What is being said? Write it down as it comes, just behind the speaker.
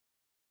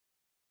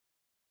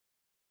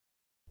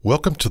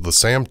Welcome to the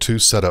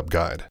SAMII Setup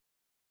Guide.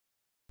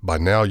 By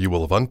now you will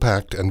have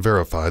unpacked and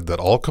verified that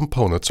all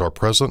components are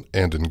present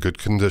and in good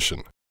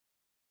condition.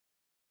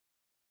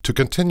 To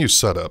continue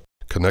setup,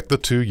 connect the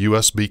two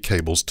USB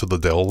cables to the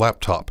Dell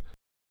laptop,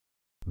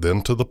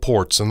 then to the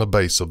ports in the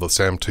base of the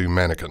SAMII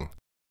mannequin.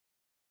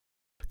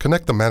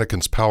 Connect the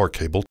mannequin's power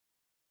cable,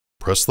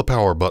 press the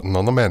power button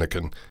on the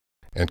mannequin,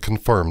 and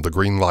confirm the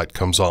green light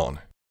comes on.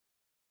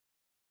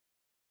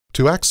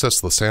 To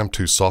access the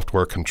SAMII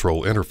software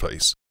control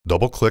interface,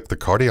 double-click the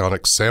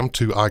Cardionics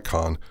SAMII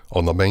icon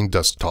on the main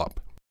desktop.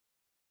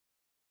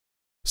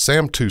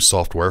 SAMII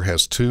software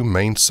has two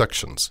main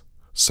sections,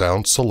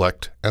 Sound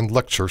Select and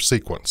Lecture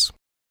Sequence.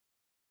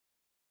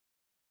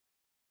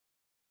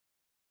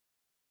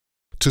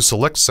 To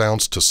select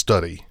sounds to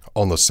study,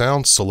 on the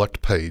Sound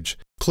Select page,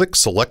 click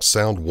Select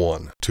Sound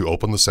 1 to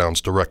open the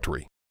sounds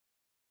directory.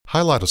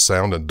 Highlight a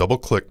sound and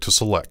double-click to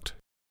select.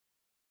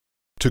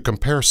 To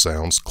compare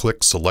sounds,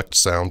 click Select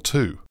Sound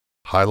 2.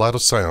 Highlight a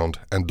sound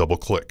and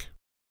double-click.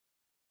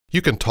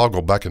 You can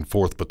toggle back and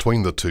forth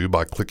between the two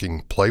by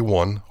clicking Play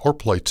 1 or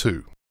Play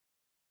 2.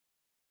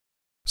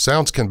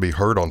 Sounds can be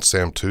heard on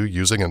SAMII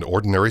using an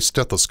ordinary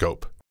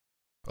stethoscope,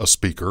 a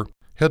speaker,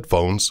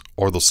 headphones,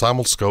 or the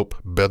Simulscope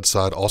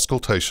bedside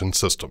auscultation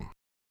system.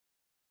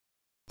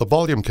 The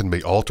volume can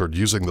be altered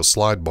using the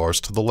slide bars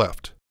to the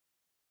left.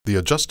 The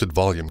adjusted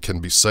volume can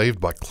be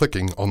saved by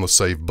clicking on the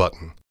Save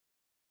button.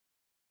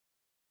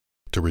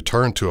 To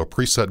return to a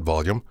preset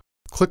volume,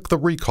 click the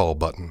Recall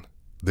button,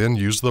 then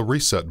use the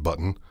Reset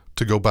button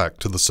to go back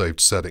to the saved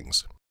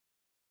settings.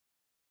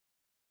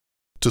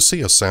 To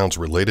see a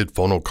sounds-related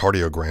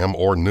phonocardiogram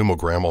or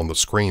pneumogram on the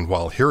screen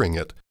while hearing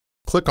it,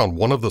 click on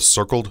one of the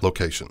circled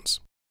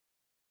locations.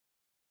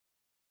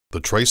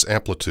 The trace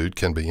amplitude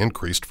can be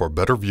increased for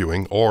better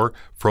viewing or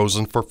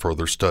frozen for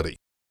further study.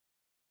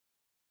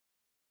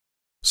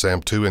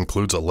 SAMII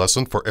includes a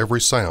lesson for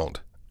every sound,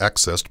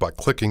 accessed by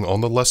clicking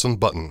on the Lesson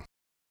button.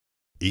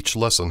 Each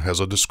lesson has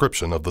a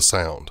description of the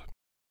sound.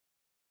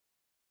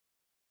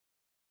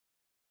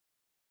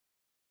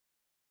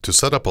 To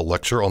set up a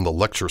lecture on the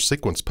Lecture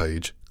Sequence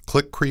page,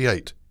 click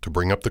Create to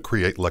bring up the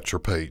Create Lecture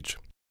page.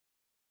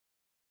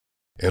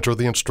 Enter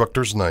the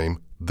instructor's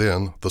name,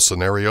 then the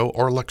scenario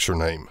or lecture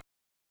name.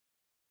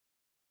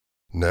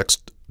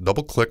 Next,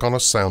 double-click on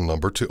a sound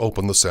number to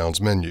open the Sounds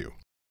menu.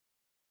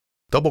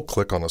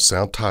 Double-click on a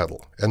sound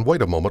title and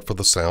wait a moment for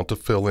the sound to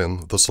fill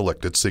in the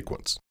selected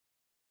sequence.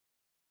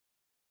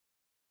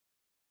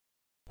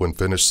 When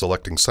finished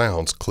selecting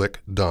sounds, click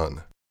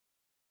Done.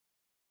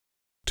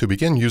 To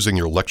begin using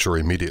your lecture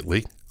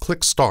immediately,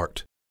 click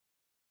Start.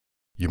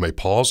 You may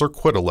pause or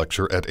quit a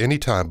lecture at any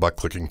time by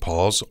clicking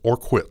Pause or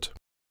Quit.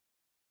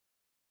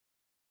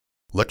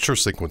 Lecture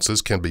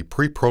sequences can be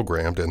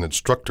pre-programmed and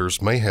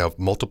instructors may have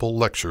multiple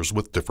lectures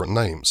with different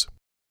names.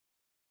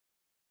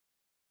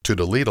 To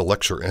delete a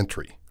lecture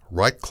entry,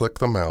 right-click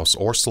the mouse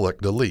or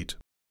select Delete.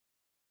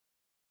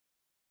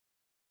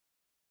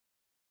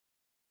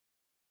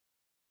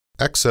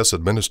 Access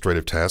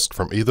administrative tasks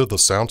from either the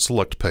Sound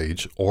Select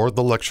page or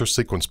the Lecture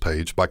Sequence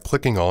page by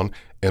clicking on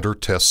Enter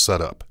Test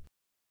Setup.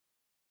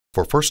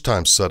 For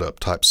first-time setup,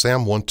 type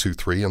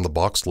SAM123 in the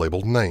box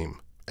labeled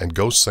Name and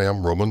go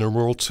SAM Roman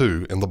numeral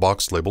 2 in the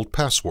box labeled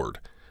Password,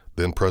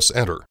 then press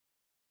Enter.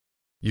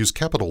 Use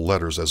capital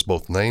letters as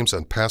both names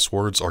and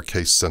passwords are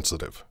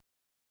case-sensitive.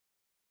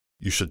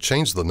 You should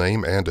change the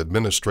name and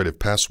administrative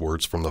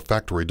passwords from the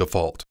factory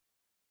default.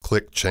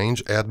 Click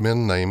Change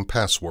Admin Name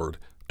Password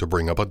to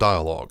bring up a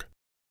dialog.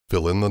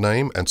 Fill in the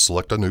name and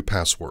select a new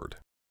password.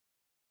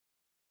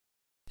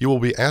 You will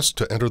be asked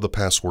to enter the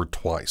password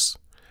twice,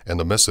 and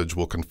a message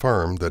will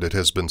confirm that it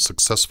has been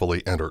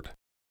successfully entered.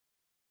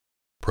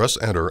 Press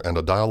Enter and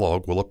a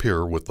dialog will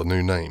appear with the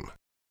new name.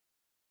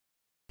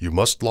 You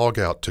must log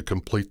out to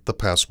complete the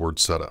password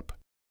setup.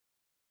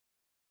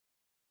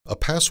 A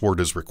password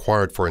is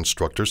required for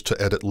instructors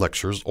to edit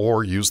lectures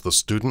or use the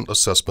Student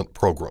Assessment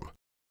Program.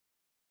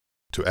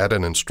 To add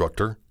an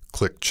instructor,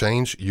 click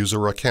Change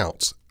User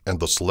Accounts and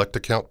the Select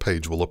Account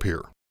page will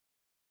appear.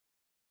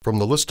 From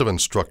the list of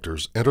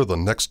instructors, enter the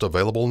next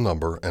available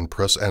number and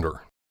press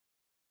Enter.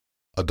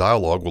 A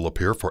dialog will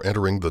appear for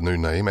entering the new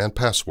name and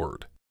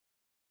password.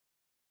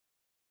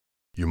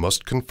 You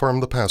must confirm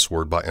the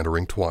password by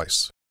entering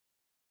twice.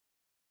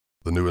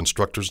 The new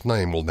instructor's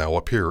name will now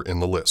appear in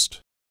the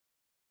list.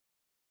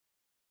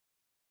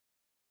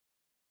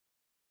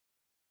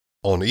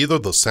 On either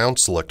the Sound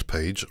Select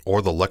page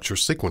or the Lecture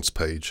Sequence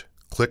page,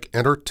 click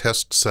Enter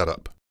Test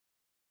Setup.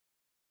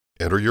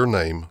 Enter your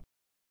name,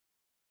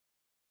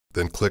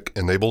 then click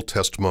Enable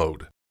Test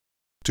Mode.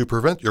 To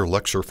prevent your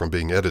lecture from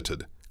being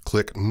edited,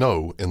 click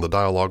No in the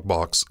dialog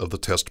box of the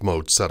Test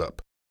Mode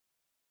setup.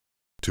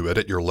 To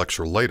edit your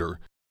lecture later,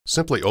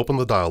 simply open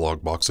the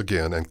dialog box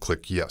again and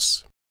click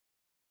Yes.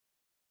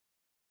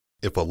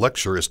 If a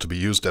lecture is to be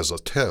used as a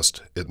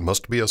test, it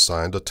must be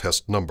assigned a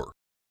test number.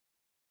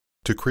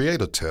 To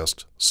create a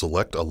test,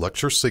 select a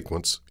lecture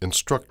sequence,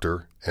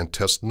 instructor, and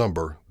test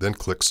number, then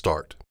click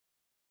Start.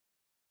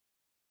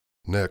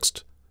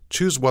 Next,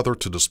 choose whether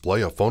to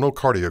display a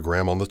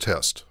phonocardiogram on the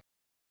test.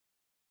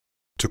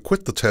 To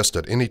quit the test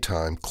at any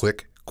time,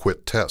 click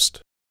Quit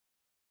Test.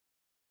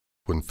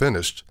 When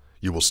finished,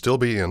 you will still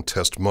be in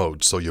test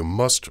mode, so you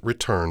must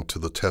return to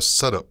the test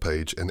setup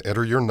page and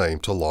enter your name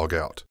to log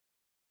out.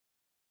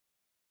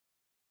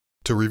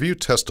 To review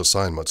test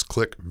assignments,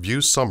 click View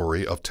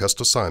Summary of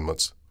Test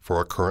Assignments for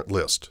a current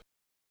list.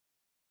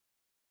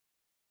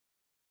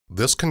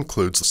 This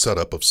concludes the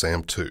setup of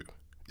SAM2.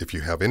 If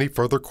you have any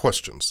further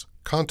questions,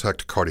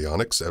 contact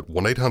Cardionics at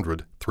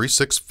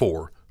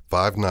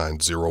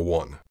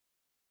 1-800-364-5901.